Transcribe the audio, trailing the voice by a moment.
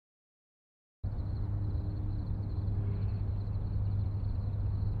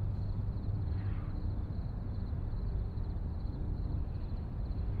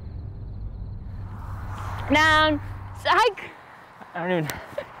Noun. Psych. I don't even.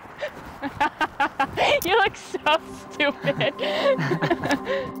 You look so stupid.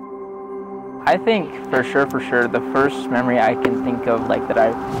 I think for sure, the first memory I can think of, like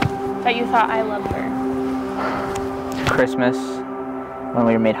That you thought I loved her. Christmas, when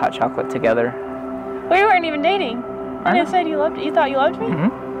we made hot chocolate together. We weren't even dating. And you said you thought you loved me?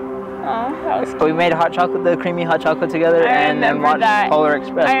 Mm-hmm. Oh, that was cute. We made the creamy hot chocolate together, and then watched Polar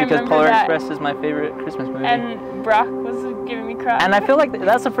Express because Polar Express is my favorite Christmas movie. And Brock was giving me crap. And I feel like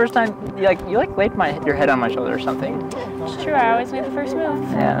that's the first time you laid your head on my shoulder or something. It's true. I always made the first move.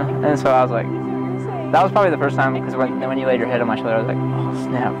 Yeah. And so I was like, that was probably the first time, because when you laid your head on my shoulder, I was like, oh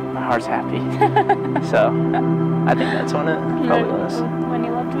snap, my heart's happy. So I think that's when it probably was. When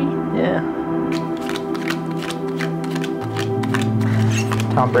you loved me. Yeah.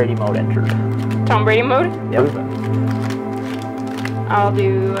 Tom Brady mode entered. Tom Brady mode? Yep. I'll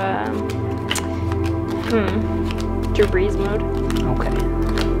do, Drew Brees mode. Okay.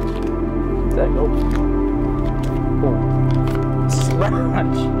 Does that go? Oh.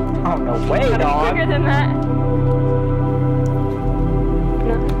 Smash. Oh, no way, dog. Bigger than that.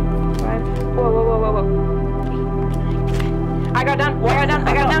 No. 5. Whoa. I got done.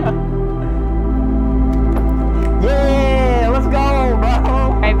 Yeah, let's go, bro.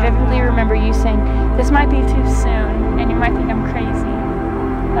 I vividly remember you saying, this might be too soon, and you might think I'm crazy,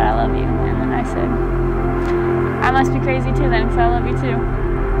 but I love you. And then I said, I must be crazy too then, because I love you too.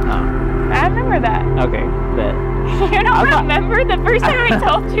 Oh. I remember that. Okay, bet. You don't remember the first time I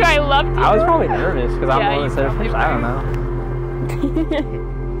told you I loved you? I was probably nervous, because I'm the one that said it probably first. I don't know.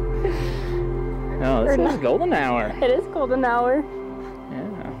 No, this is golden hour. It is golden hour. Yeah.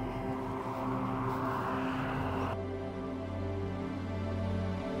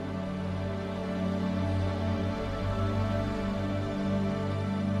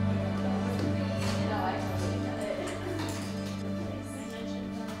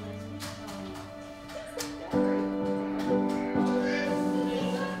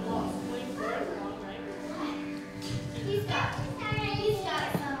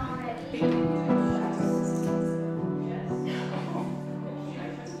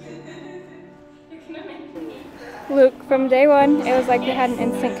 Luke, from day one, it was like we had an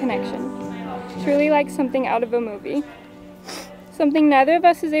instant connection. Truly like something out of a movie. Something neither of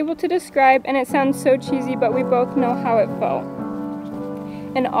us is able to describe, and it sounds so cheesy, but we both know how it felt.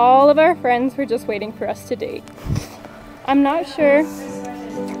 And all of our friends were just waiting for us to date. I'm not sure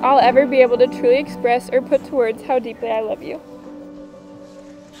I'll ever be able to truly express or put to words how deeply I love you.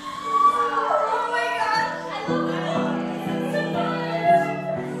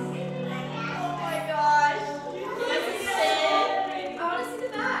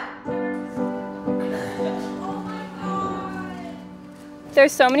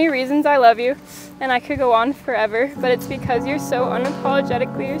 There's so many reasons I love you, and I could go on forever, but it's because you're so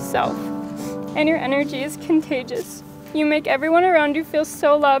unapologetically yourself, and your energy is contagious. You make everyone around you feel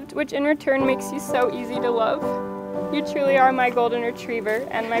so loved, which in return makes you so easy to love. You truly are my golden retriever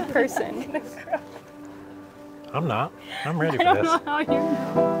and my person. I'm not. I'm ready for I don't this. know how you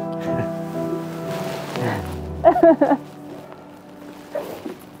know.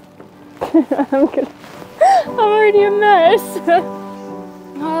 I'm already a mess.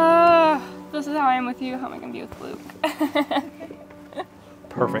 This is how I am with you. How am I going to be with Luke?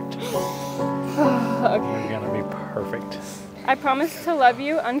 Perfect. Okay. You're gonna be perfect. I promise to love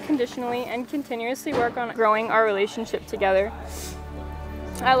you unconditionally and continuously work on growing our relationship together.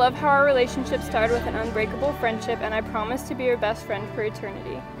 I love how our relationship started with an unbreakable friendship, and I promise to be your best friend for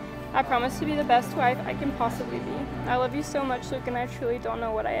eternity. I promise to be the best wife I can possibly be. I love you so much, Luke, and I truly don't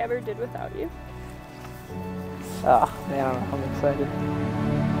know what I ever did without you. Oh, man, I'm excited.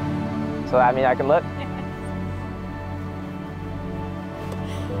 So, I mean, I can look?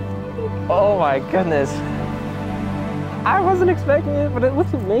 Oh my goodness. I wasn't expecting it, but it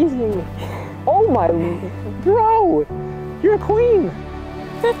looks amazing. Oh my, bro, you're a queen.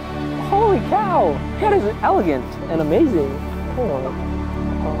 Holy cow, that is elegant and amazing. Oh,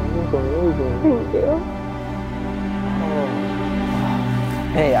 that's amazing. Thank you. Oh.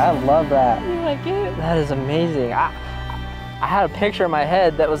 Hey, I love that. You like it? That is amazing. I had a picture in my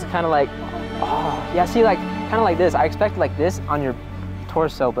head that was kind of like, oh, yeah, see, like, kind of like this. I expected like this on your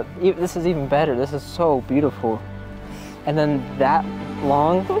torso, but this is even better. This is so beautiful. And then that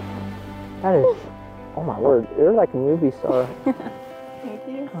long, that is, oh my word, you're like a movie star. Thank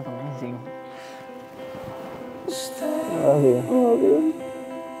you. That was amazing. I love you. I love you.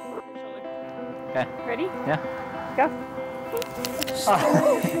 Okay. Ready? Yeah. Go.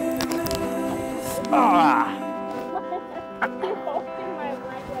 Ah. You're holding my leg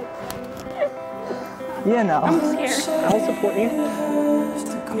like that. You know. I'm scared. I'll support you.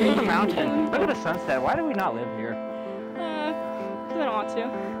 Look at the mountain. Look at the sunset. Why do we not live here? Because I don't want to.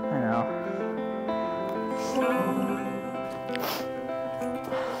 I know.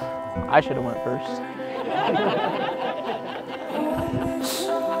 I should have went first.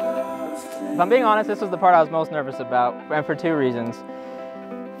 If I'm being honest, this was the part I was most nervous about, and for two reasons.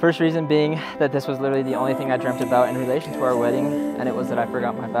 First reason being that this was literally the only thing I dreamt about in relation to our wedding, and it was that I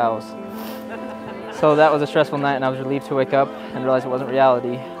forgot my vows. So that was a stressful night, and I was relieved to wake up and realize it wasn't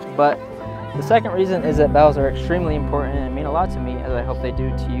reality. But the second reason is that vows are extremely important and mean a lot to me, as I hope they do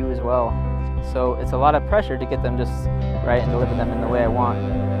to you as well. So it's a lot of pressure to get them just right and deliver them in the way I want.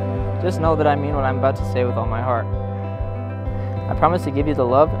 Just know that I mean what I'm about to say with all my heart. I promise to give you the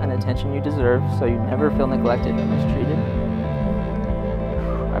love and attention you deserve so you never feel neglected or mistreated.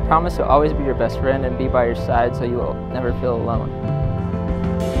 I promise to always be your best friend and be by your side so you will never feel alone.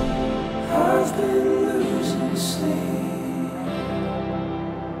 I've been losing sleep,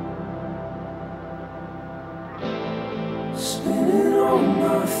 spinning all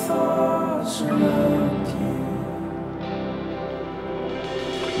my thoughts around you.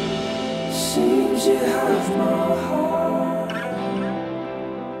 Seems you have my heart,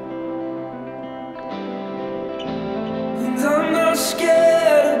 and I'm not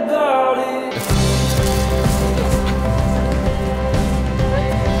scared about it.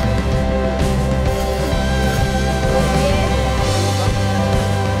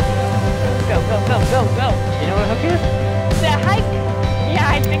 Go, go, go, go, go. You know what a hook is? The hike? Yeah,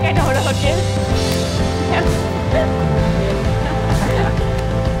 I think I know what a hook is.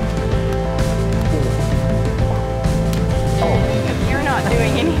 You're not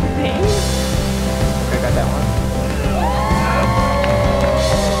doing anything. I got that one.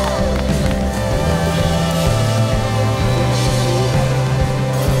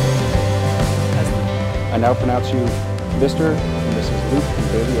 I now pronounce you Mr. and Mrs. Luke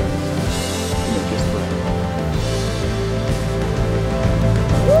and Bailey Evans. You may kiss the ring.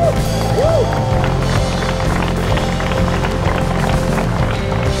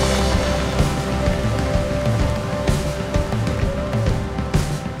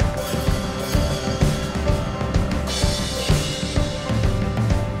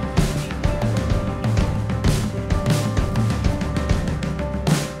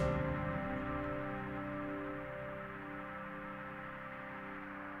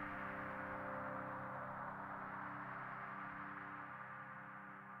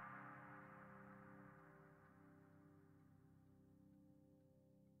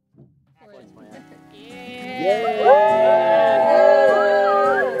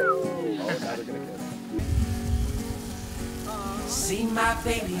 See my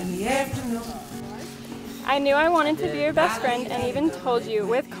baby in the afternoon. I knew I wanted to be your best friend and even told you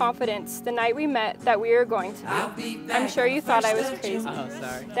with confidence the night we met that we were going to be. I'm sure you thought I was crazy.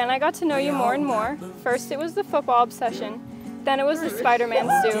 Then I got to know you more and more. First it was the football obsession, then it was the Spider-Man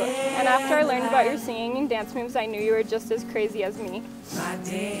suit, and after I learned about your singing and dance moves, I knew you were just as crazy as me.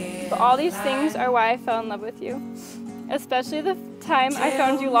 But all these things are why I fell in love with you. Especially the time I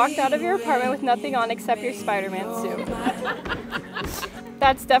found you locked out of your apartment with nothing on except your Spider-Man suit.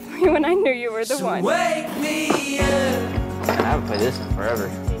 That's definitely when I knew you were the one. Wake me up, Man, I haven't played this in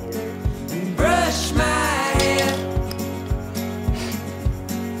forever. brush my hair,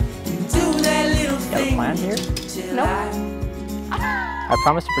 do that little Got a thing plan here? till Nope. I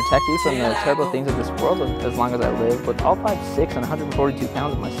promise to protect you from the terrible things of this world as long as I live, with all 5'6" and 142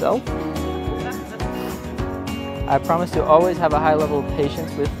 pounds of myself. I promise to always have a high level of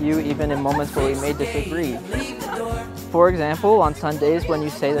patience with you, even in moments where we may disagree. For example, on Sundays when you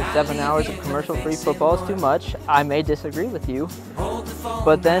say that 7 hours of commercial-free football is too much, I may disagree with you.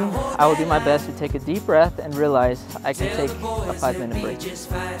 But then I will do my best to take a deep breath and realize I can take a 5-minute break.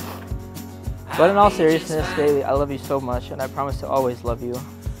 But in all seriousness, Bailey, I love you so much, and I promise to always love you.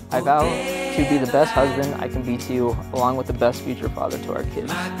 I vow to be the best husband I can be to you, along with the best future father to our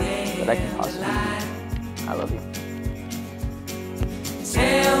kids that I can possibly be. I love you.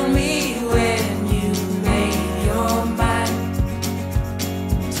 Tell me when you made your mind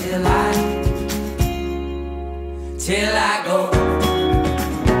till I go.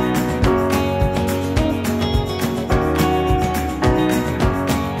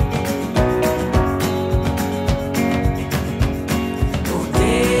 Oh,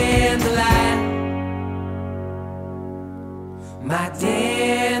 dandelion, my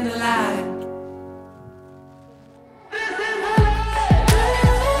dandelion.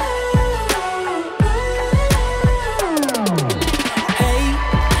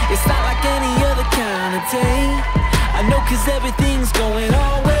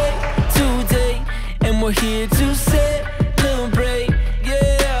 here to celebrate,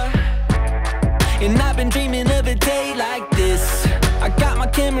 yeah. And I've been dreaming of a day like this. I got my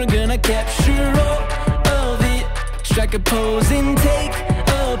camera, gonna capture all of it. Strike a pose and take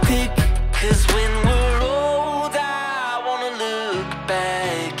a pic. 'Cause when we're old, I wanna look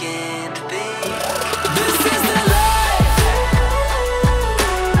back